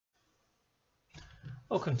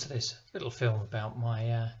Welcome to this little film about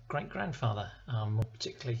my great-grandfather, more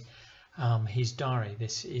particularly his diary.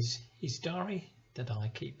 This is his diary that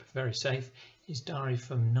I keep very safe. His diary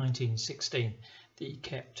from 1916 that he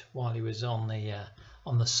kept while he was on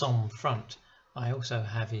the Somme front. I also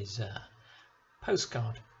have his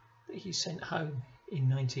postcard that he sent home in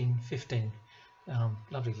 1915.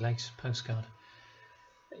 Lovely lace postcard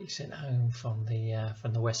that he sent home from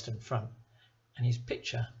the Western Front, and his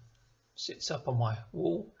picture sits up on my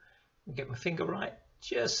wall. I'll get my finger right,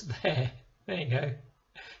 just there. There you go.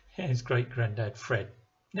 There's great granddad Fred.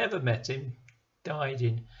 Never met him, died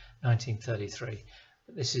in 1933.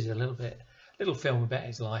 But this is a little film about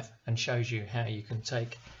his life and shows you how you can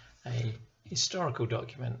take a historical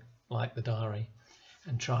document like the diary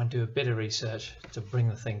and try and do a bit of research to bring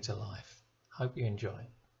the thing to life. Hope you enjoy.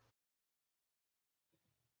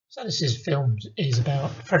 So this film is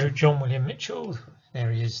about Frederick John William Mitchell.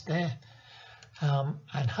 There he is there.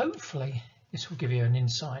 And hopefully this will give you an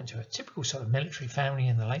insight into a typical sort of military family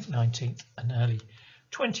in the late 19th and early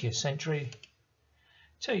 20th century.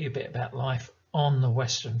 Tell you a bit about life on the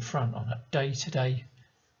Western Front on a day-to-day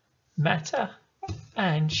matter,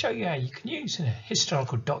 and show you how you can use a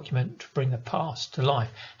historical document to bring the past to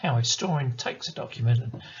life, how a historian takes a document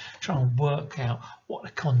and try and work out what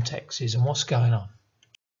the context is and what's going on.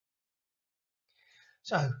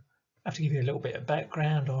 So I have to give you a little bit of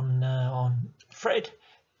background on Fred.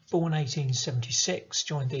 Born 1876,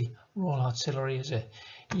 joined the Royal Artillery as a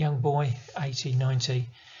young boy. 1890,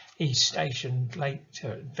 he's stationed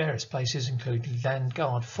later at various places, including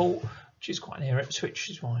Landguard Fort, which is quite near Ipswich,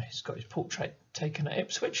 which is why he's got his portrait taken at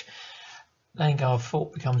Ipswich. Landguard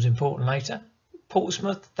Fort becomes important later.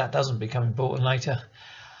 Portsmouth, that doesn't become important later.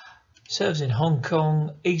 Serves in Hong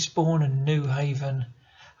Kong, Eastbourne and New Haven,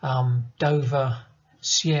 Dover,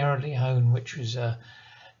 Sierra Leone, which was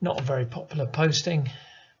not a very popular posting,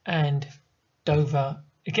 and Dover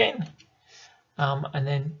again. And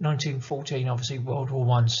then 1914, obviously World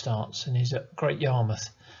War I starts, and he's at Great Yarmouth,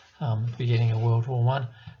 beginning of World War I,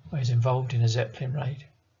 where he's involved in a Zeppelin raid.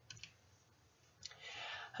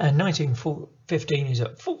 And 1915, he's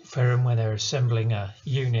at Fort Ferrum, where they're assembling a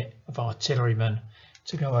unit of artillerymen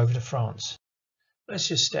to go over to France. Let's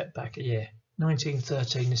just step back a year.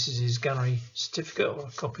 1913, this is his gunnery certificate, or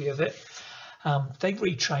a copy of it. They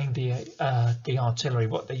retrained the artillery.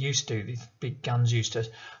 What they used to do, these big guns used to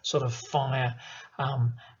sort of fire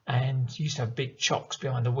and used to have big chocks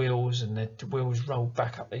behind the wheels, and the wheels rolled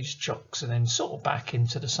back up these chocks and then sort of back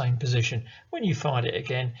into the same position. When you fired it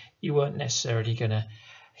again, you weren't necessarily going to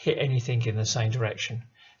hit anything in the same direction.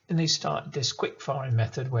 Then they started this quick firing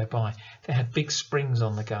method whereby they had big springs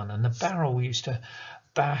on the gun, and the barrel used to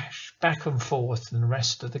bash back and forth, and the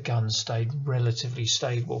rest of the gun stayed relatively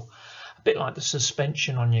stable, a bit like the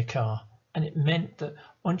suspension on your car. And it meant that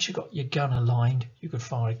once you got your gun aligned, you could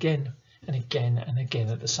fire again and again and again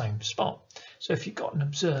at the same spot. So if you got an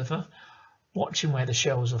observer watching where the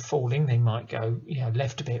shells are falling, they might go,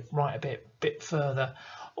 left a bit, right a bit further,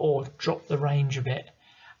 or drop the range a bit.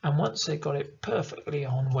 And once they got it perfectly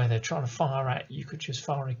on where they're trying to fire at, you could just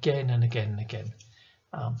fire again and again and again.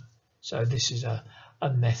 So this is a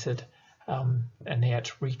method, and they had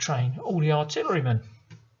to retrain all the artillerymen.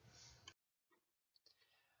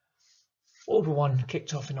 World War I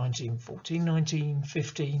kicked off in 1914.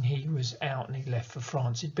 1915, he was out and he left for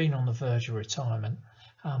France. He'd been on the verge of retirement,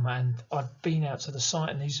 and I'd been out to the site,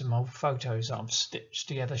 and these are some old photos that I've stitched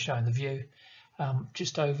together showing the view.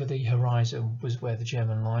 Just over the horizon was where the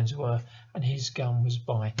German lines were, and his gun was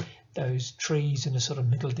by those trees in a sort of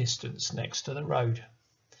middle distance next to the road.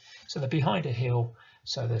 So they're behind a hill,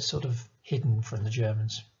 so they're sort of hidden from the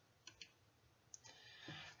Germans.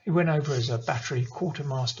 He went over as a battery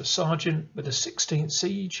quartermaster sergeant with the 16th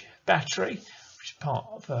Siege Battery, which is part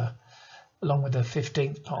of, along with the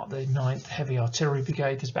 15th, part of the 9th Heavy Artillery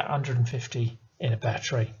Brigade. There's about 150 in a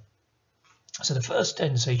battery. So the first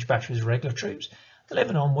 10 siege batteries are regular troops,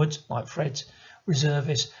 11 onwards, like Fred's,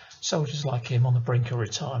 reservists, soldiers like him on the brink of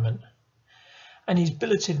retirement. And he's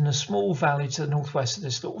billeted in a small valley to the northwest of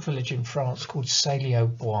this little village in France called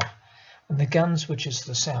Salles-aux-Bois. And the guns were just to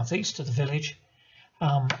the southeast of the village,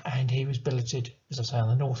 and he was billeted, as I say, on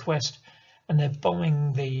the northwest. And they're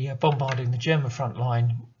bombarding the German front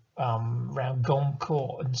line around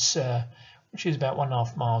Goncourt and Serres, which is about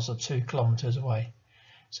 1.5 miles or 2 kilometres away.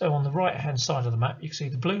 So on the right hand side of the map, you can see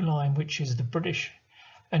the blue line, which is the British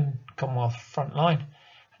and Commonwealth front line,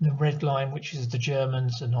 and the red line, which is the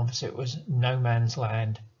Germans, and obviously it was no man's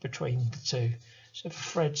land between the two. So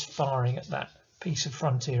Fred's firing at that piece of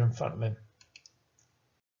frontier in front of him.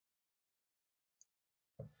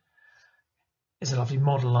 There's a lovely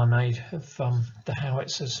model I made of the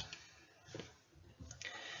howitzers.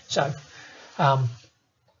 So, not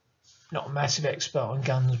a massive expert on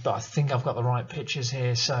guns, but I think I've got the right pictures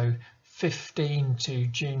here. So 15 to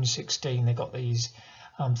June 16, they got these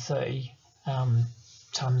 30 ton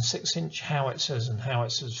 6-inch howitzers, and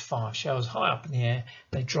howitzers fire shells high up in the air.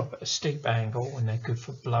 They drop at a steep angle and they're good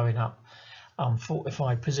for blowing up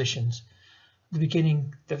fortified positions. At the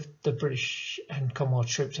beginning, the British and Commonwealth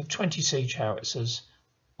troops have 20 siege howitzers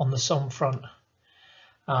on the Somme front.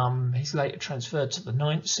 He's later transferred to the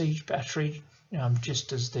 9th Siege Battery,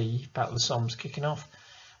 just as the Battle of Somme's kicking off.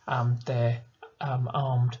 They're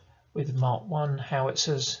armed with Mark I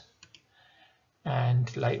howitzers,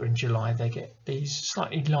 and later in July they get these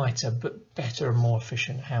slightly lighter but better and more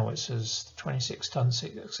efficient howitzers, 26 ton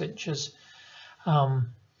 6 inches.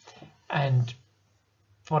 And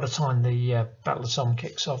by the time the Battle of Somme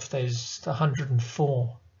kicks off, there's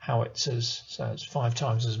 104 howitzers, so it's 5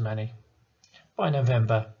 times as many. By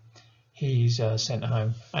November, he's sent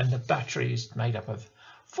home, and the battery is made up of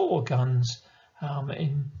 4 guns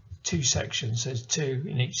in 2 sections. There's 2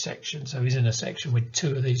 in each section, so he's in a section with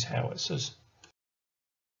 2 of these howitzers.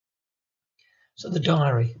 So the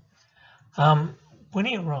diary. When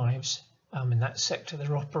he arrives in that sector,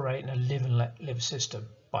 they're operating a live and let live system.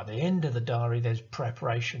 By the end of the diary, there's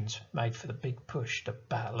preparations made for the big push, the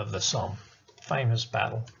Battle of the Somme, famous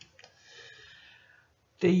battle.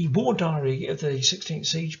 The war diary of the 16th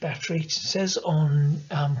Siege Battery says on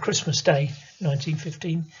Christmas Day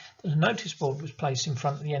 1915 that a notice board was placed in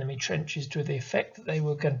front of the enemy trenches to the effect that they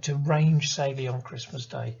were going to range Saley on Christmas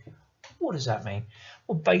Day. What does that mean?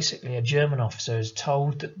 Well, basically a German officer is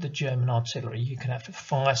told that the German artillery, you can have to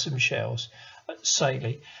fire some shells at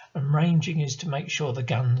Saley, and ranging is to make sure the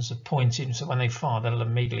guns are pointing so when they fire they'll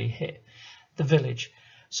immediately hit the village.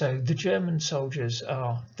 So the German soldiers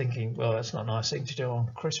are thinking, well, that's not a nice thing to do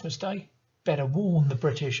on Christmas Day. Better warn the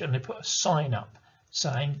British, and they put a sign up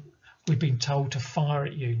saying, we've been told to fire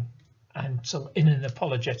at you, and so in an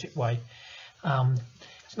apologetic way.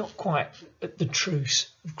 It's not quite at the truce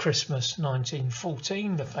of Christmas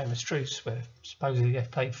 1914, the famous truce where supposedly they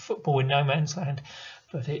played football in no man's land,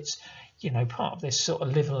 but it's, you know, part of this sort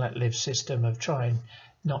of live and let live system of trying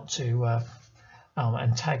not to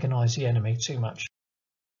antagonise the enemy too much.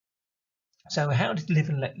 So how did live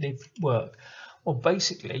and let live work? Well,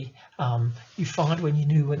 basically, you fired when you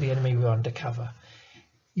knew when the enemy were under cover.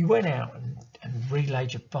 You went out and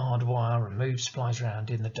relayed your barbed wire and moved supplies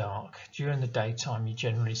around in the dark. During the daytime, you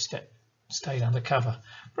generally stayed under cover.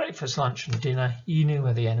 Breakfast, lunch and dinner, you knew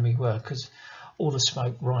where the enemy were because all the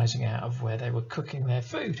smoke rising out of where they were cooking their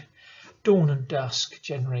food. Dawn and dusk,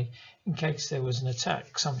 generally, in case there was an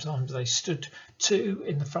attack. Sometimes they stood 2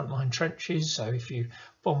 in the frontline trenches, so if you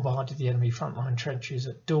bombarded the enemy frontline trenches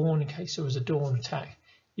at dawn, in case there was a dawn attack,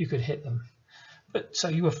 you could hit them. But so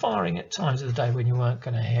you were firing at times of the day when you weren't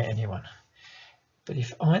going to hit anyone. But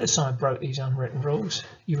if either side broke these unwritten rules,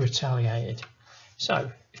 you retaliated.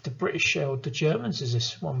 So if the British shelled the Germans, as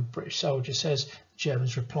this one British soldier says, the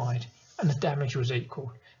Germans replied, and the damage was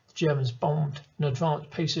equal. The Germans bombed an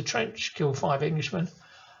advanced piece of trench, killed 5 Englishmen.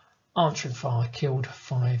 Answering fire killed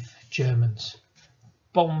 5 Germans.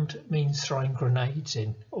 Bombed means throwing grenades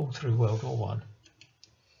in all through World War I.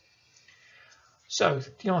 So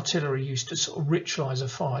the artillery used to sort of ritualise a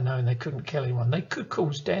fire, knowing they couldn't kill anyone. They could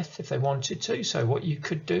cause death if they wanted to. So what you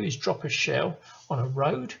could do is drop a shell on a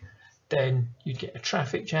road, then you'd get a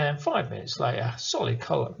traffic jam. 5 minutes later, solid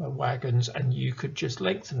column of wagons, and you could just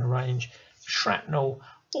lengthen the range, shrapnel,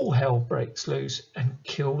 all hell breaks loose, and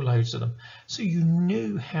kill loads of them. So you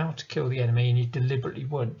knew how to kill the enemy, and you deliberately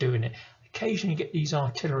weren't doing it. Occasionally you get these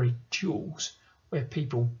artillery duels where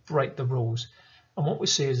people break the rules. And what we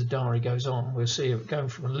see as the diary goes on, we'll see it going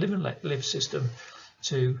from a live and let live system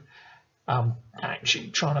to actually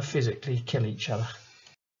trying to physically kill each other.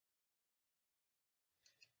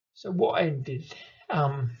 So what ended?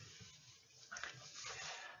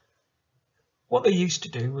 What they used to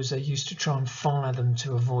do was they used to try and fire them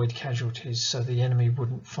to avoid casualties so the enemy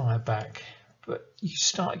wouldn't fire back. But you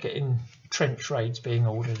start getting trench raids being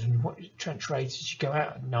ordered, and what trench raids is you go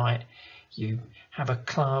out at night, you have a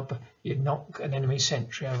club, you knock an enemy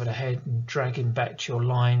sentry over the head and drag him back to your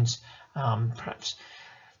lines, perhaps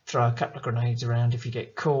throw a couple of grenades around if you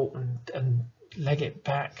get caught, and leg it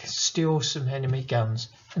back, steal some enemy guns.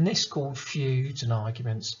 And this called feuds and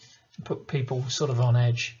arguments, and put people sort of on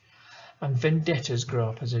edge. And vendettas grew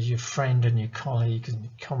up as your friend and your colleagues and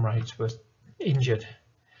your comrades were injured.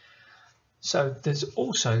 So there's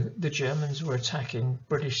also the Germans were attacking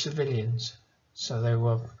British civilians. So they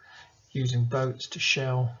were using boats to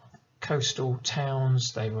shell coastal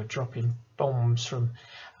towns. They were dropping bombs from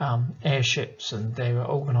airships, and they were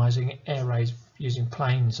organising air raids using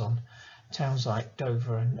planes on towns like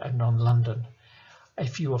Dover and on London.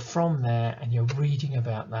 If you are from there and you're reading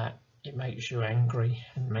about that, it makes you angry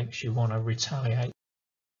and makes you want to retaliate.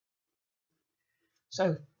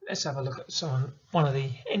 So let's have a look at one of the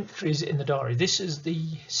entries in the diary. This is the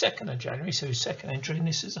 2nd of January, so his second entry, and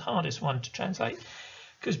this is the hardest one to translate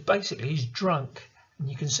because basically he's drunk, and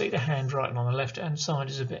you can see the handwriting on the left hand side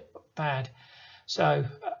is a bit bad. So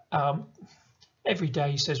every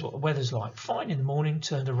day he says what the weather's like. Fine in the morning,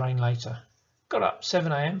 turned to rain later. Got up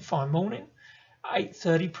 7 AM, fine morning.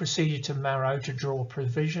 8:30 proceeded to Marrow to draw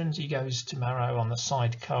provisions. He goes to Marrow on the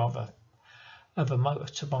sidecar of a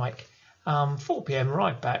motorbike. 4 PM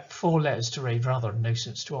ride back, 4 letters to read, rather a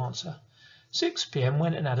nuisance to answer. 6 PM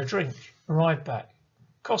went and had a drink, ride back,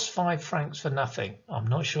 cost 5 francs for nothing. I'm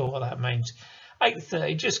not sure what that means.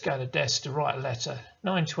 8:30 just go to desk to write a letter.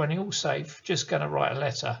 9:20 all safe, just going to write a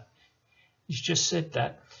letter. He's just said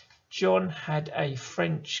that. John had a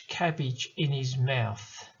French cabbage in his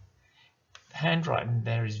mouth. The handwriting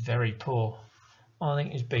there is very poor. I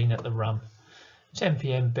think he's been at the rum. 10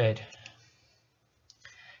 PM bed.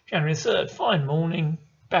 January 3rd, fine morning.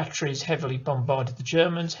 Batteries heavily bombarded the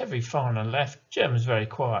Germans. Heavy fire on the left. Germans very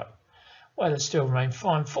quiet. Weather still remained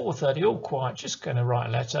fine. 4:30 all quiet. Just going to write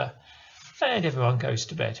a letter. And everyone goes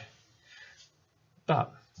to bed.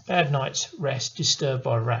 But bad night's rest disturbed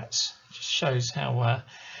by rats. Just shows how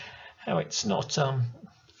it's not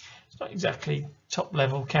exactly top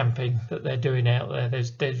level camping that they're doing out there.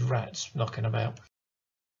 There's rats knocking about.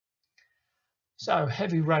 So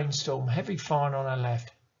heavy rainstorm, heavy firing on our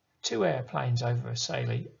left. 2 airplanes over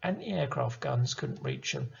Saley. Anti-aircraft guns couldn't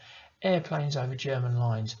reach them. Airplanes over German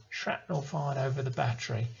lines. Shrapnel fired over the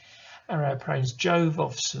battery. Our airplanes drove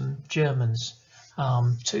off some Germans.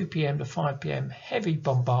 2 PM to 5 PM, heavy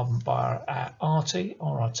bombardment by our arty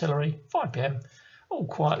or artillery. 5 PM, all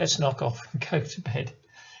quiet, let's knock off and go to bed.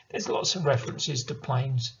 There's lots of references to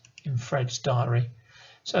planes in Fred's diary.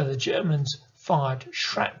 So the Germans fired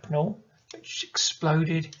shrapnel, which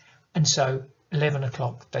exploded, and so 11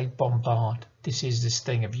 o'clock they bombard. This is this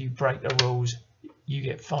thing, if you break the rules, you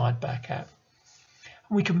get fired back at.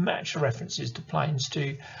 We can match the references to planes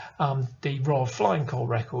to the Royal Flying Corps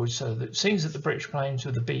records, so that it seems that the British planes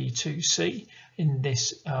were the BE-2C in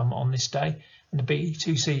this on this day, and the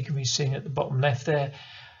BE-2C can be seen at the bottom left there.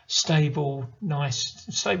 Stable, nice,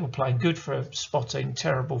 stable plane, good for spotting,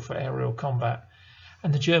 terrible for aerial combat.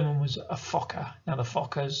 And the German was a Fokker. Now the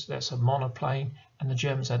Fokkers, that's a monoplane, and the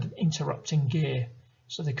Germans had an interrupting gear,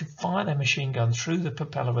 so they could fire their machine gun through the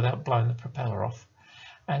propeller without blowing the propeller off.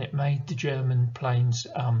 And it made the German planes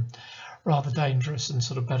rather dangerous and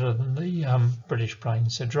sort of better than the British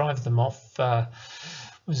planes. So drive them off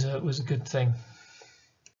was a good thing.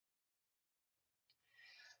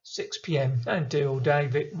 6 PM, don't do all day, a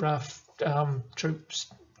bit rough.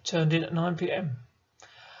 Troops turned in at 9 PM.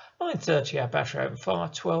 9:30 our battery open fire,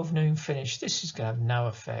 12 noon finish. This is going to have no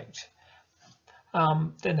effect.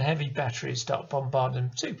 Then the heavy batteries start bombarding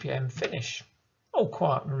them. 2 PM finish. All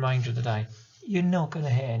quiet the remainder of the day. You're not going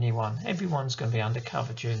to hear anyone. Everyone's going to be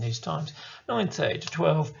undercover during these times. 9:30 to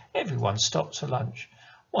 12, everyone stops for lunch.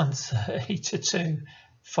 1:30 to 2,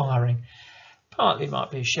 firing. Partly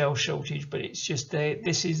might be a shell shortage, but it's just there.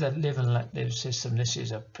 This is a live and let live system. This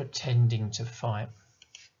is a pretending to fight.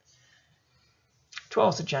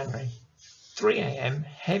 12th of January, 3 AM,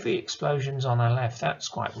 heavy explosions on our left. That's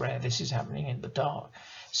quite rare. This is happening in the dark.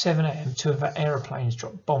 7 AM, 2 of our aeroplanes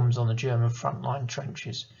dropped bombs on the German frontline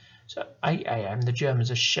trenches. So 8 AM, the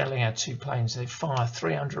Germans are shelling our 2 planes. They fire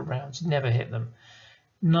 300 rounds, never hit them.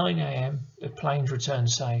 9 AM, the planes return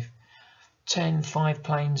safe. 10, 5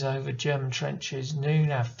 planes over German trenches.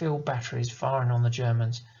 Noon, our field batteries firing on the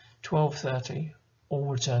Germans. 12:30, all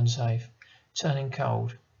return safe. Turning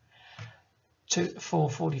cold.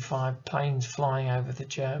 4:45, planes flying over the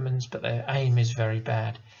Germans, but their aim is very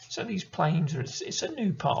bad. So these planes, it's a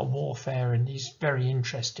new part of warfare, and he's very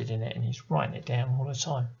interested in it, and he's writing it down all the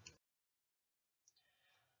time.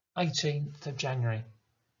 18th of January.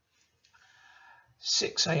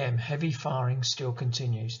 6 AM, heavy firing still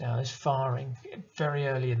continues. Now this firing very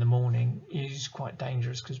early in the morning is quite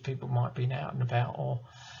dangerous because people might be out and about or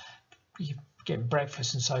getting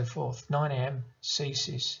breakfast and so forth. 9 AM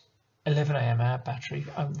ceases. 11 AM our battery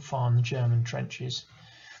open fire on the German trenches.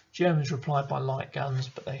 Germans replied by light guns,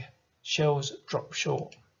 but their shells dropped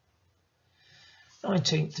short.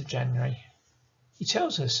 19th of January. He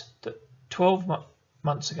tells us that 12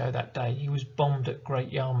 months ago that day he was bombed at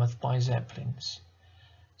Great Yarmouth by Zeppelins.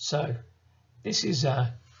 So this is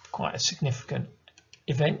quite a significant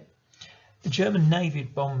event. The German Navy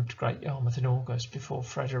had bombed Great Yarmouth in August before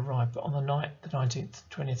Fred arrived, but on the night, the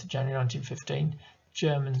 20th of January 1915,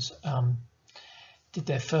 Germans did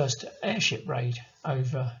their first airship raid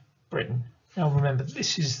over Britain. Now remember,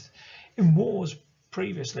 this is in wars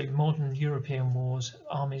previously, modern European wars,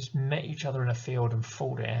 armies met each other in a field and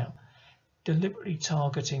fought it out. Deliberately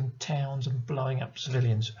targeting towns and blowing up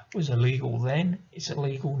civilians was illegal then, it's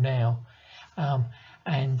illegal now.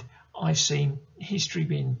 And I've seen history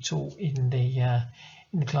being taught in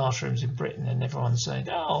the classrooms in Britain, and everyone saying,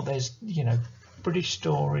 oh, there's, you know, British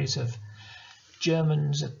stories of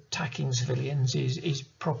Germans attacking civilians is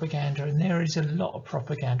propaganda, and there is a lot of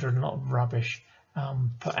propaganda and a lot of rubbish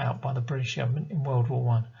put out by the British government in World War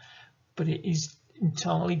I. But it is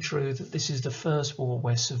entirely true that this is the first war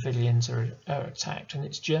where civilians are attacked, and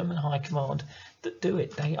it's German High Command that do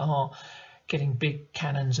it. They are getting big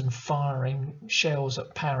cannons and firing shells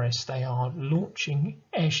at Paris. They are launching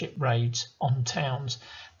airship raids on towns.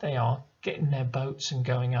 They are getting their boats and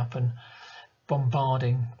going up and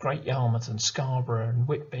bombarding Great Yarmouth and Scarborough and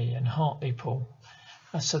Whitby and Hartlepool.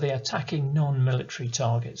 So they're attacking non-military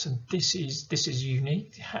targets, and this is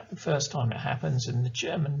unique. First time it happens, and the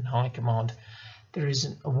German High Command, there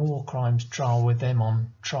isn't a war crimes trial with them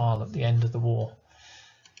on trial at the end of the war.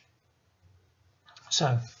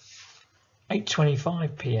 So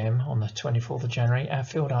 8:25 p.m. on the 24th of January, our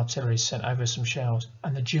field artillery sent over some shells,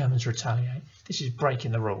 and the Germans retaliate. This is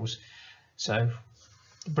breaking the rules. So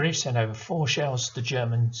the British send over 4 shells, the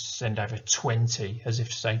Germans send over 20, as if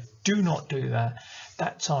to say, do not do that.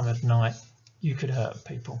 That time of night, you could hurt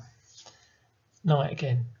people. Night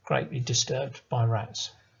again, greatly disturbed by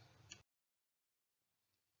rats.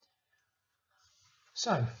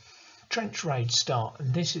 So, trench raids start,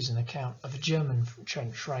 and this is an account of a German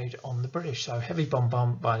trench raid on the British. So heavy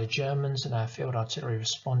bombardment by the Germans, and our field artillery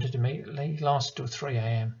responded immediately, lasted till 3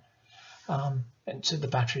 a.m. Went to the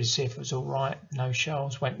battery to see if it was all right. No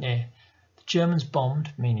shells went near. The Germans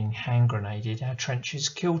bombed, meaning hand grenaded, our trenches,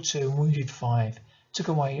 killed 2 and wounded 5. Took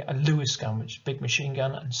away a Lewis gun, which is a big machine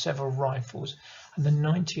gun, and several rifles. And the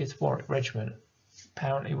 90th Warwick Regiment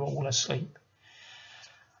apparently were all asleep.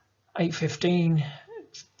 8:15,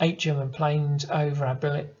 8 German planes over our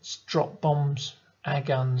billets, dropped bombs. Our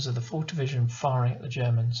guns of the 4th Division firing at the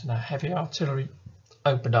Germans, and our heavy artillery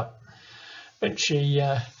opened up. Eventually,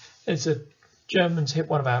 as the Germans hit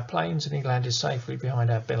one of our planes, and he landed safely behind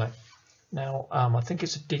our billet. Now, I think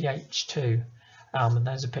it's a DH-2, and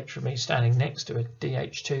there's a picture of me standing next to a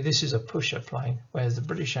DH-2. This is a pusher plane, whereas the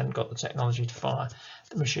British hadn't got the technology to fire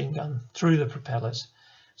the machine gun through the propellers.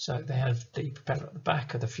 So they have the propeller at the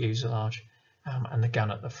back of the fuselage and the gun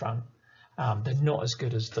at the front. They're not as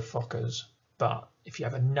good as the Fokkers, but if you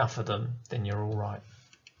have enough of them, then you're all right.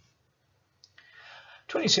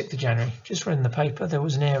 26th of January, just read in the paper, there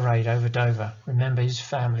was an air raid over Dover. Remember, his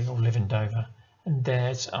family all live in Dover. And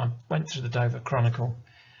there's, I went through the Dover Chronicle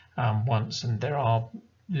once, and there are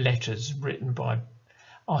letters written by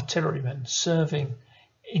artillerymen serving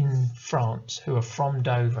in France who are from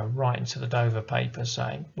Dover, writing to the Dover paper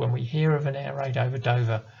saying, when we hear of an air raid over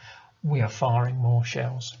Dover, we are firing more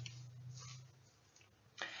shells.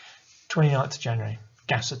 29th of January,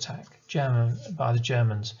 gas attack by the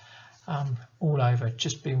Germans. All over,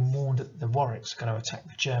 just being warned that the Warwicks are going to attack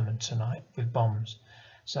the Germans tonight with bombs.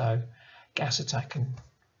 So, gas attack, and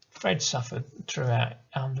Fred suffered throughout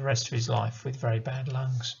the rest of his life with very bad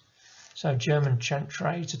lungs. So, German trench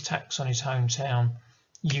raids, attacks on his hometown,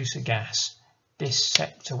 use of gas. This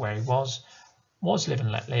sector where he was live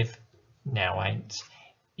and let live, now ain't.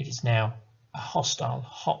 It is now a hostile,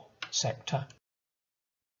 hot sector.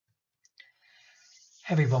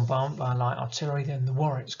 Heavy bombardment by light artillery, then the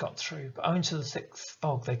Warwicks got through, but owing to the thick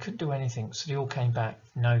fog they couldn't do anything, so they all came back,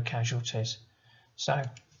 no casualties. So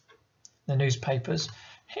the newspapers,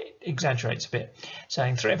 it exaggerates a bit,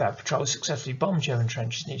 saying 3 of our patrols successfully bombed German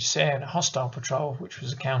trenches near Serre, and a hostile patrol, which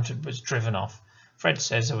was accounted, was driven off. Fred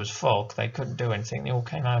says there was fog, they couldn't do anything, they all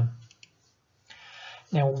came home.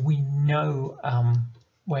 Now we know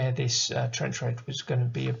where this trench raid was going to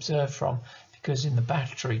be observed from, because in the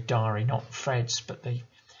battery diary, not Fred's but the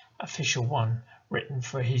official one written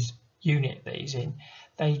for his unit that he's in,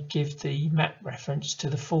 they give the map reference to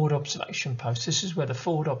the forward observation post. This is where the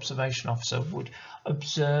forward observation officer would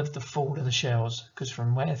observe the fall of the shells, because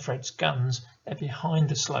from where Fred's guns, they're behind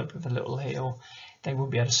the slope of a little hill, they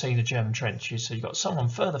wouldn't be able to see the German trenches. So you've got someone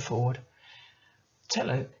further forward,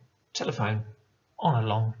 telephone on a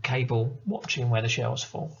long cable, watching where the shells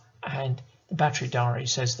fall, and the battery diary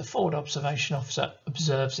says the forward observation officer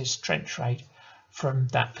observes this trench raid from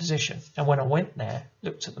that position. And when I went there,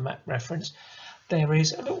 looked at the map reference, there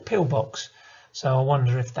is a little pillbox. So I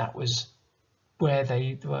wonder if that was where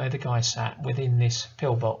the guy sat within this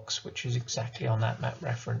pillbox, which is exactly on that map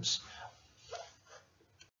reference.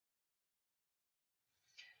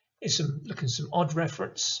 Here's some odd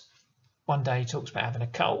reference. One day he talks about having a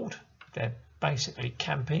cold. They're basically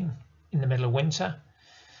camping in the middle of winter.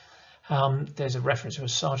 There's a reference to a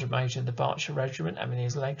sergeant major in the Berkshire Regiment having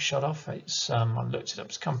his leg shot off. It's I looked it up.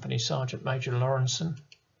 It's Company Sergeant Major Lawrenson.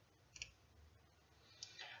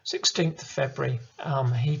 16th of February,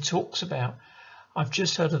 he talks about, I've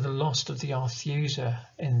just heard of the loss of the Artilleryman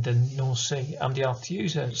in the North Sea. The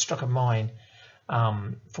Artilleryman struck a mine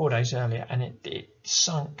 4 days earlier, and it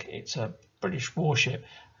sunk. It's a British warship,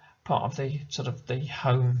 part of the sort of the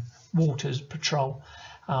home waters patrol,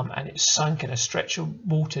 and it sunk in a stretch of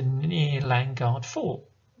water near Landguard Fort,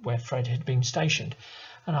 where Fred had been stationed.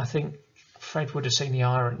 And I think Fred would have seen the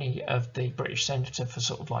irony of the British Centre for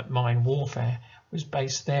sort of like mine warfare was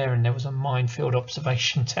based there, and there was a minefield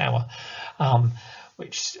observation tower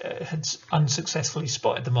which had unsuccessfully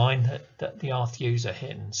spotted the mine that the Artilleryman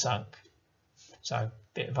hit and sunk. So a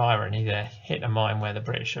bit of irony there, hit a mine where the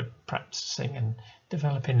British are practicing and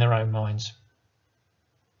developing their own mines.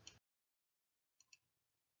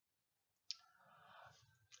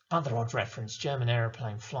 Other odd reference, German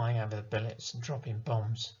aeroplane flying over the billets and dropping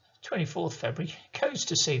bombs. 24th February, goes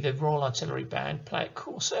to see the Royal Artillery Band play at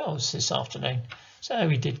Courcelles this afternoon, so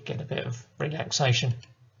we did get a bit of relaxation.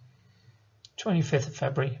 25th of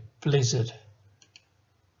February, blizzard.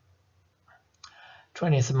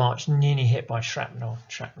 20th of March, nearly hit by shrapnel.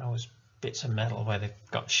 Shrapnel is bits of metal where they've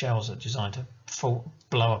got shells that are designed to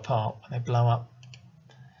blow apart when they blow up.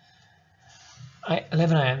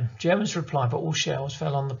 11 AM, Germans replied, but all shells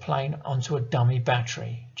fell on the plane onto a dummy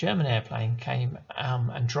battery. German airplane came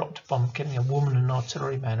and dropped a bomb, killing a woman and an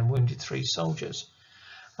artilleryman and wounded 3 soldiers.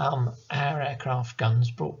 Our aircraft guns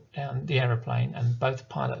brought down the aeroplane, and both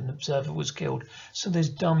pilot and observer was killed. So there's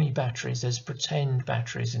dummy batteries, there's pretend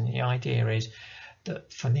batteries, and the idea is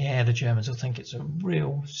that from the air the Germans will think it's a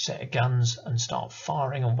real set of guns and start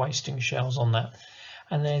firing and wasting shells on that.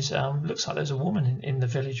 And there's looks like there's a woman in the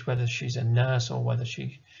village, whether she's a nurse or whether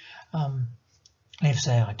she lives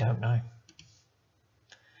there, I don't know.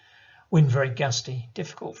 Wind very gusty,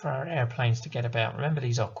 difficult for our airplanes to get about. Remember,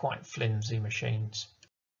 these are quite flimsy machines.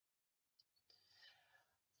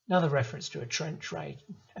 Another reference to a trench raid.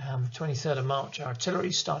 23rd of March, our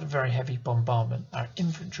artillery started very heavy bombardment. Our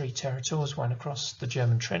infantry territories went across the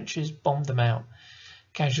German trenches, bombed them out.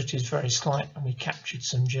 Casualties very slight, and we captured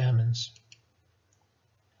some Germans.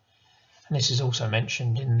 And this is also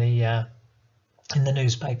mentioned in the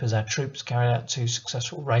newspapers. Our troops carried out 2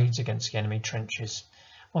 successful raids against the enemy trenches.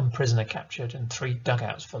 1 prisoner captured and 3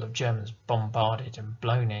 dugouts full of Germans bombarded and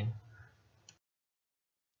blown in.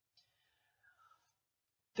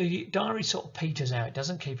 The diary sort of peters out. It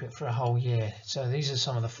doesn't keep it for a whole year. So these are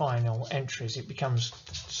some of the final entries. It becomes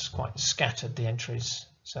quite scattered, the entries.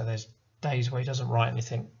 So there's days where he doesn't write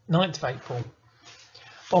anything. 9th of April.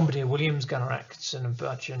 Bombardier Williams, gunner Atkinson and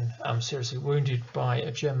Budgeon seriously wounded by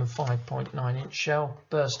a German 5.9-inch shell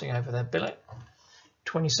bursting over their billet.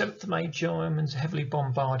 27th of May, Germans heavily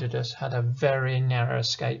bombarded us, had a very narrow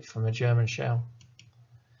escape from a German shell.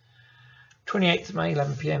 28th of May,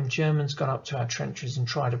 11 PM, Germans got up to our trenches and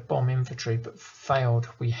tried to bomb infantry but failed.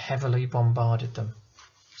 We heavily bombarded them.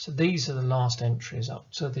 So these are the last entries up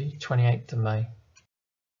to the 28th of May.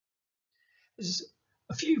 There's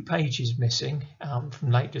a few pages missing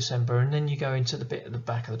from late December, and then you go into the bit at the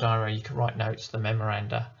back of the diary where you can write notes, the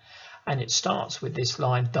memoranda, and it starts with this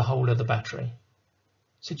line, the whole of the battery,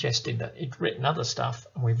 suggesting that he'd written other stuff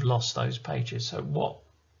and we've lost those pages. So what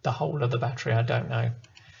the whole of the battery, I don't know.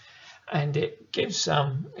 And it gives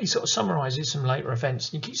he sort of summarises some later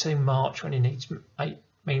events. You keep saying March when he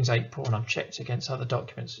means April, and I've checked against other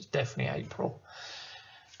documents, it's definitely April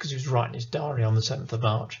because he was writing his diary on the 7th of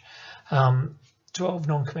March. 12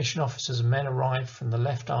 non-commissioned officers and men arrived from the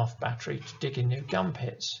left aft battery to dig in new gun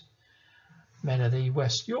pits. Men of the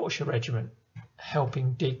West Yorkshire Regiment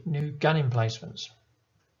helping dig new gun emplacements.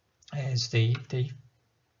 As the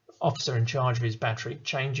officer in charge of his battery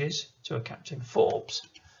changes to a Captain Forbes.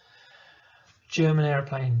 German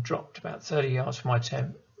aeroplane dropped about 30 yards from my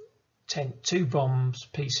tent. 2 bombs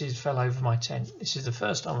pieces fell over my tent. This is the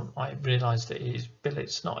first time I realised that his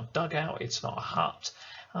billet's not a dugout, it's not a hut.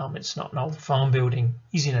 It's not an old farm building.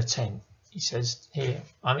 He's in a tent. He says here,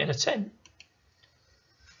 I'm in a tent.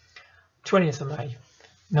 20th of May,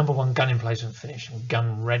 number 1 gun emplacement finished and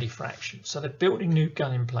gun ready for action. So they're building new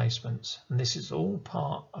gun emplacements, and this is all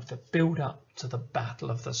part of the build up to the Battle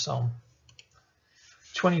of the Somme.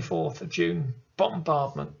 24th of June,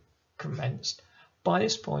 bombardment commenced. By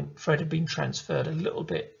this point, Fred had been transferred a little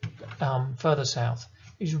bit further south.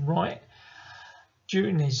 He's right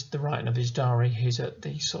during the writing of his diary. He's at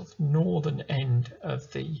the sort of northern end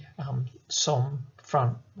of the Somme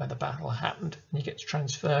front where the battle happened, and he gets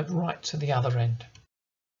transferred right to the other end.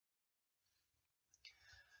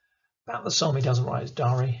 About the Somme, he doesn't write his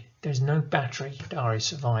diary. There's no battery diary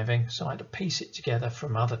surviving, so I had to piece it together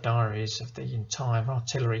from other diaries of the entire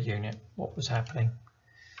artillery unit, what was happening.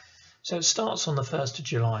 So it starts on the 1st of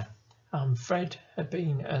July. Fred had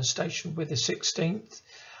been stationed with the 16th.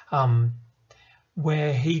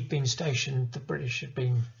 Where he'd been stationed, the British had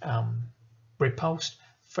been repulsed.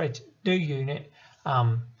 Fred's new unit,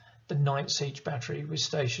 the 9th Siege Battery, was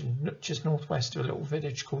stationed just northwest of a little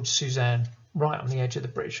village called Suzanne, right on the edge of the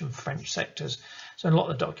British and French sectors. So a lot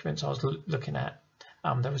of the documents I was looking at,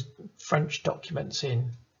 there was French documents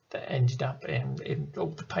in that ended up in all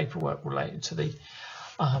the paperwork related to the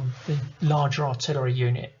larger artillery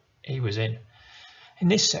unit he was in. In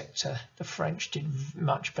this sector, the French did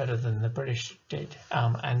much better than the British did,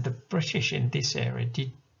 and the British in this area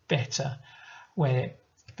did better where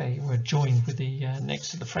they were joined with the next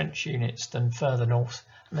to the French units than further north,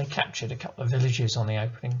 and they captured a couple of villages on the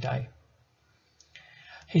opening day.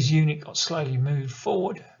 His unit got slowly moved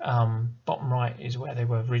forward. Bottom right is where they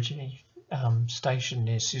were originally stationed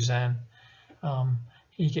near Suzanne.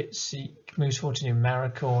 He moves forward to New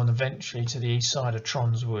Maricourt and eventually to the east side of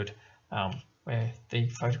Tronswood, where the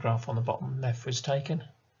photograph on the bottom left was taken.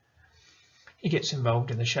 He gets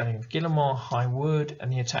involved in the shelling of Guillemont, High Wood,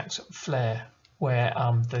 and the attacks at Flers, where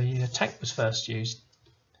the tank was first used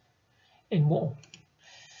in war.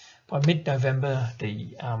 By mid-November,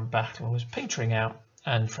 the battle was petering out,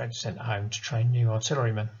 and Fred was sent home to train new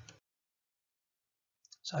artillerymen.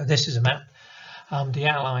 So this is a map. The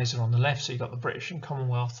Allies are on the left, so you've got the British and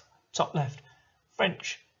Commonwealth top left,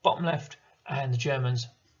 French bottom left, and the Germans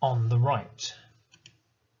on the right.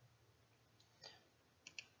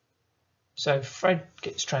 So Fred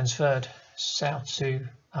gets transferred south to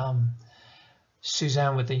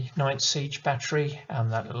Suzanne with the 9th Siege Battery,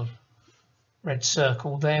 that little red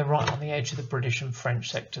circle there, right on the edge of the British and French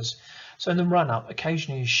sectors. So in the run-up,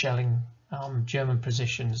 occasionally he's shelling German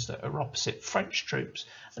positions that are opposite French troops,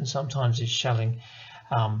 and sometimes he's shelling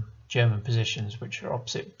German positions which are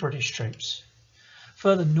opposite British troops.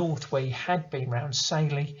 Further north, where he had been round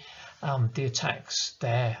Saley, the attacks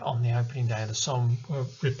there on the opening day of the Somme were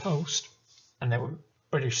repulsed, and the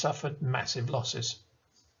British suffered massive losses.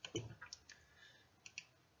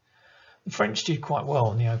 The French did quite well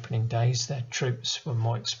on the opening days. Their troops were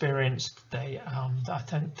more experienced. I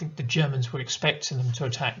don't think the Germans were expecting them to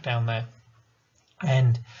attack down there.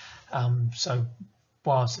 And so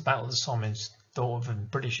whilst the Battle of the Somme is thought of in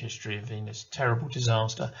British history as being this terrible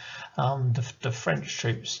disaster, the French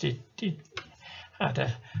troops had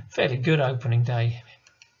a fairly good opening day.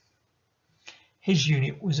 His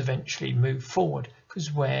unit was eventually moved forward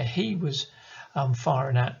because where he was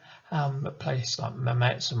firing at a place like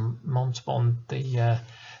Mametz and Montauban, the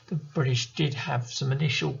British did have some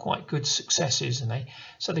initial quite good successes, and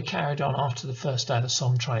so they carried on after the first day of the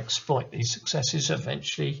Somme trying to exploit these successes.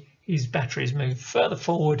 Eventually his batteries moved further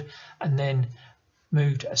forward and then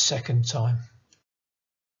moved a second time.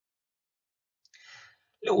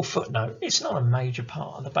 Little footnote, it's not a major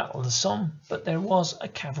part of the Battle of the Somme, but there was a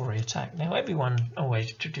cavalry attack. Now everyone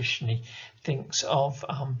always traditionally thinks of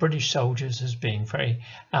British soldiers as being very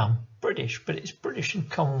British, but it's British and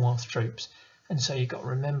Commonwealth troops. And so you've got to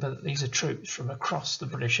remember that these are troops from across the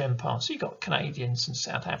British Empire. So you've got Canadians and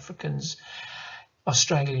South Africans,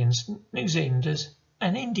 Australians, New Zealanders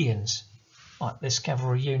and Indians, like this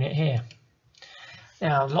cavalry unit here.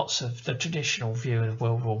 Now, lots of the traditional view of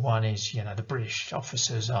World War I is, the British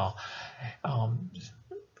officers are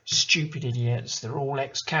stupid idiots. They're all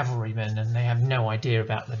ex-cavalrymen and they have no idea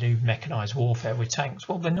about the new mechanised warfare with tanks.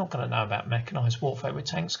 Well, they're not going to know about mechanised warfare with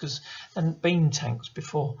tanks because there haven't been tanks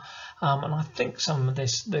before. And I think some of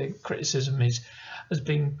the criticism has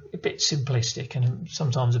been a bit simplistic and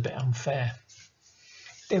sometimes a bit unfair.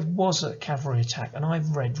 There was a cavalry attack, and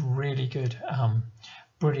I've read really good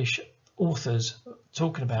British authors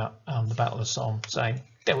talking about the Battle of the Somme, saying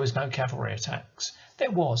there was no cavalry attacks.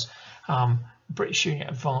 There was. A British unit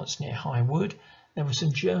advanced near High Wood. There were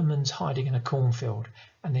some Germans hiding in a cornfield,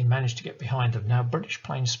 and they managed to get behind them. Now, British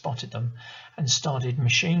planes spotted them and started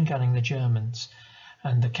machine gunning the Germans.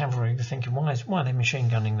 And the cavalry were thinking, why are they machine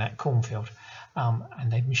gunning that cornfield? And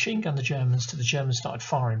they machine gunned the Germans till the Germans started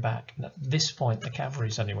firing back. And at this point, the cavalry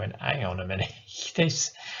suddenly went, hang on a minute,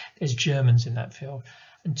 there's Germans in that field.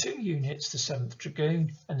 And two units, the 7th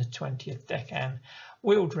Dragoon and the 20th Deccan,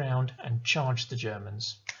 wheeled round and charged the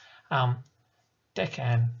Germans.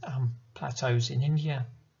 Deccan plateaus in India.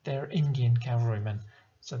 They're Indian cavalrymen.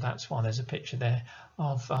 So that's why there's a picture there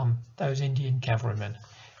of those Indian cavalrymen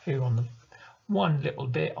who, on the one little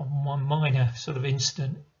bit, on one minor sort of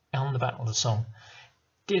incident on the Battle of the Somme,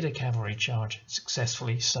 did a cavalry charge,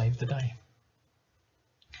 successfully saved the day.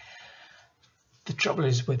 The trouble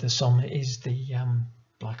is with the Somme is the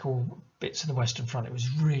like all bits of the Western Front, it was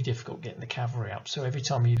really difficult getting the cavalry up. So every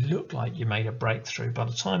time you looked like you made a breakthrough, by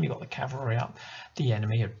the time you got the cavalry up, the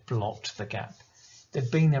enemy had blocked the gap.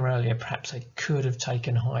 They'd been there earlier, perhaps they could have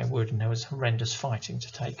taken High Wood, and there was horrendous fighting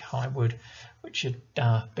to take High Wood, which had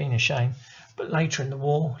been a shame. But later in the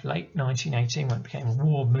war, late 1918, when it became a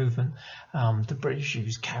war movement, the British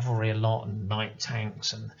used cavalry a lot, and light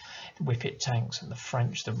tanks and Whippet tanks, and the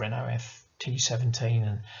French, the Renault T-17,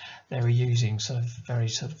 and they were using very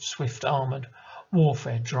swift armoured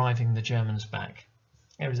warfare, driving the Germans back.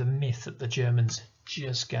 There was a myth that the Germans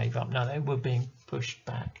just gave up. No, they were being pushed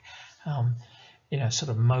back. Sort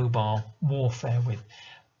of mobile warfare with,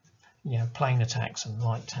 plane attacks and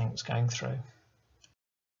light tanks going through.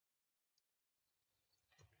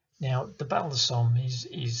 Now, the Battle of the Somme is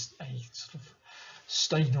a sort of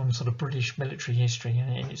stain on sort of British military history,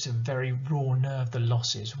 and it's a very raw nerve, the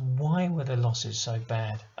losses. Why were the losses so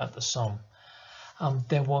bad at the Somme?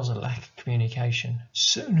 There was a lack of communication. As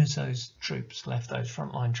soon as those troops left those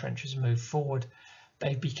frontline trenches and moved forward,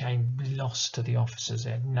 they became lost to the officers.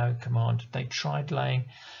 They had no command. They tried laying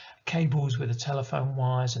cables with the telephone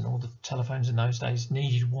wires, and all the telephones in those days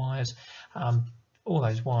needed wires. All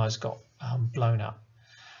those wires got blown up.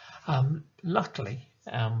 Luckily,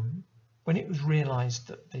 when it was realised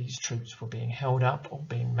that these troops were being held up or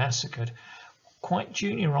being massacred, quite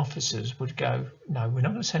junior officers would go, no, we're not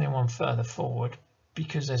going to send anyone further forward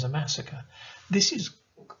because there's a massacre. This is,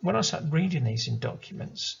 when I started reading these in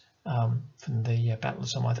documents from the Battle of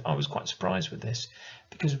Somme, I was quite surprised with this,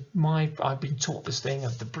 because I've been taught this thing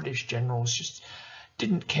of the British generals just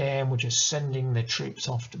didn't care and were just sending their troops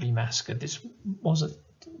off to be massacred. This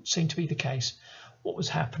didn't seem to be the case. What was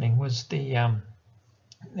happening was the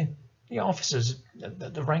officers,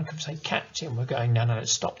 the rank of, say, captain, were going, no,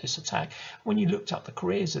 let's stop this attack. When you looked up the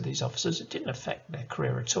careers of these officers, it didn't affect their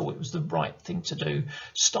career at all. It was the right thing to do,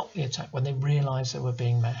 stop the attack when they realised they were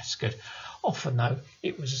being massacred. Often, though,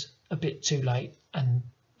 it was a bit too late, and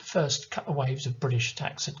the first couple of waves of British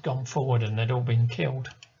attacks had gone forward and they'd all been killed.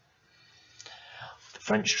 The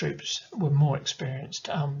French troops were more experienced.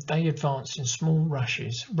 They advanced in small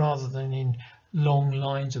rushes rather than in long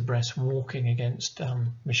lines abreast, walking against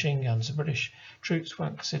machine guns. The British troops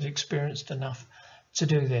weren't considered experienced enough to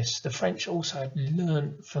do this. The French also had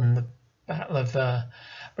learned from the Battle of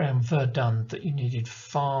around Verdun that you needed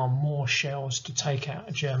far more shells to take out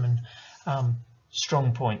a German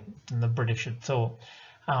strong point than the British had thought.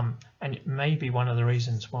 And it may be one of the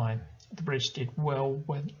reasons why the British did well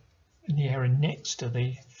in the area next to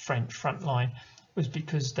the French front line, was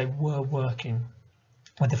because they were working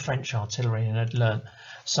with the French artillery and had learnt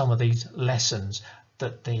some of these lessons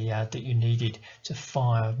that you needed to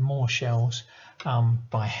fire more shells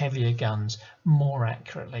by heavier guns more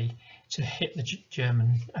accurately to hit the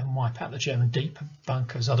German and wipe out the German deeper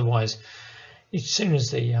bunkers. Otherwise, as soon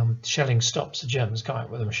as the shelling stops, the Germans go out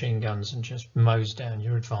with the machine guns and just mows down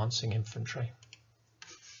your advancing infantry.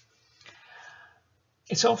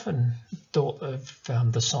 It's often thought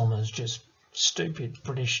of the Somme as just stupid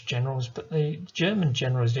British generals, but the German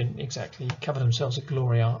generals didn't exactly cover themselves at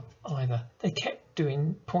glory either. They kept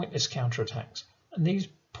doing pointless counterattacks, and these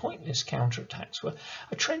pointless counterattacks were,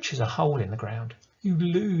 a trench is a hole in the ground. You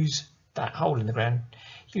lose that hole in the ground,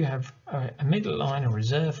 you have a middle line, a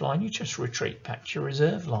reserve line, you just retreat back to your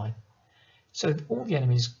reserve line. So all the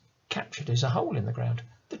enemy's captured is a hole in the ground.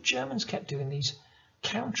 The Germans kept doing these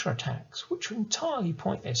counterattacks, which were entirely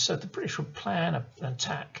pointless. So the British would plan an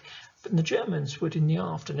attack, but the Germans would in the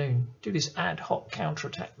afternoon do this ad hoc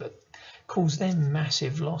counterattack that caused them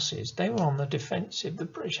massive losses. They were on the defensive. The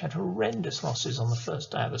British had horrendous losses on the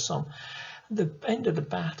first day of the Somme. At the end of the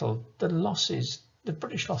battle, the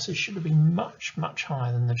British losses should have been much, much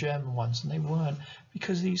higher than the German ones, and they weren't,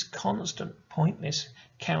 because of these constant pointless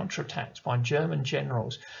counterattacks by German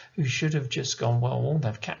generals who should have just gone, well, all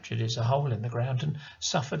they've captured is a hole in the ground, and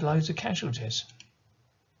suffered loads of casualties.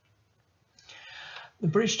 The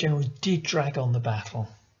British generals did drag on the battle.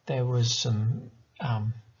 There was some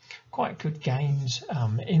quite good gains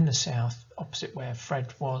in the south, opposite where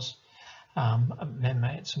Fred was,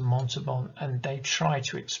 Mehmet and Montauban, and they tried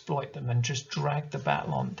to exploit them and just drag the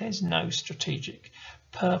battle on. There's no strategic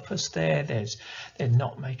purpose there. They're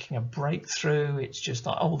not making a breakthrough. It's just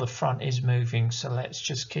like, oh, the front is moving, so let's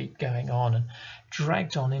just keep going on, and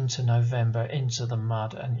dragged on into November, into the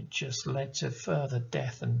mud, and it just led to further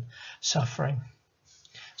death and suffering.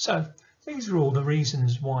 So these are all the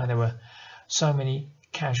reasons why there were so many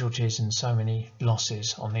casualties and so many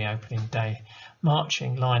losses on the opening day.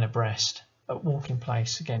 Marching line abreast at walking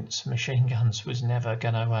place against machine guns was never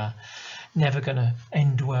gonna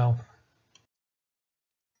end well.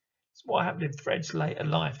 So what happened in Fred's later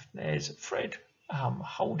life? There's Fred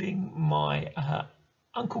holding my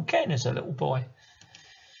Uncle Ken as a little boy.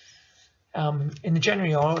 In the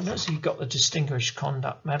January Ordnance, he got the Distinguished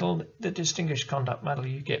Conduct Medal. The Distinguished Conduct Medal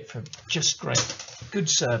you get for just good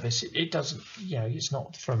service. It doesn't, it's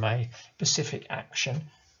not from a specific action.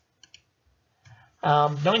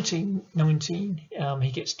 1919,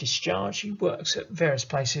 he gets discharged. He works at various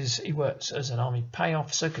places. He works as an army pay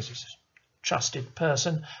officer because he's a trusted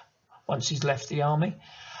person once he's left the army.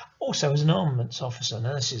 Also as an armaments officer.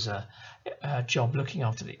 Now this is a job looking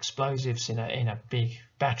after the explosives in a big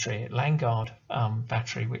battery at Landguard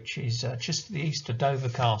battery, which is just to the east of Dover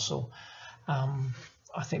Castle.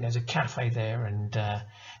 I think there's a cafe there, and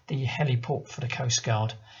the heliport for the Coast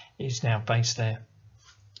Guard is now based there.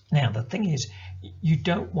 Now the thing is, you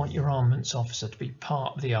don't want your armaments officer to be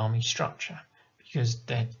part of the army structure, because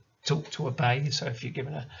they're taught to obey. So if you're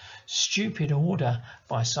given a stupid order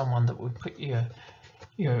by someone that would put your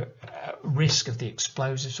risk of the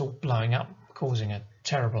explosives all blowing up, causing a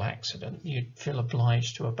terrible accident, you'd feel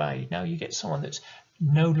obliged to obey. Now you get someone that's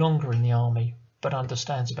no longer in the army but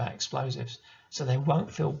understands about explosives, so they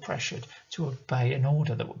won't feel pressured to obey an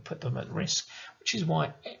order that would put them at risk, which is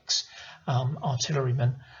why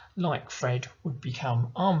ex-artillerymen like Fred would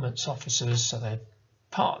become armaments officers. So they're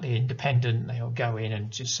partly independent. They'll go in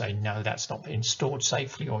and just say, no, that's not being stored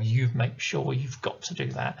safely, or you make sure you've got to do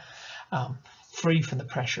that, free from the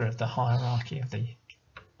pressure of the hierarchy of the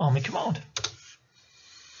army command.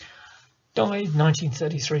 Died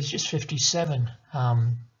 1933, he's just 57.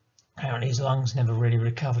 Apparently his lungs never really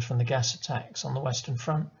recovered from the gas attacks on the Western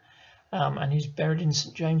Front, and he's buried in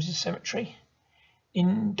St James's Cemetery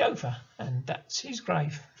in Dover, and that's his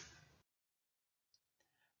grave.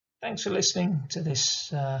 Thanks for listening to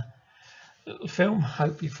this little film.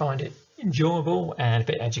 Hope you find it enjoyable and a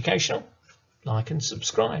bit educational. Like and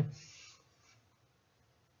subscribe.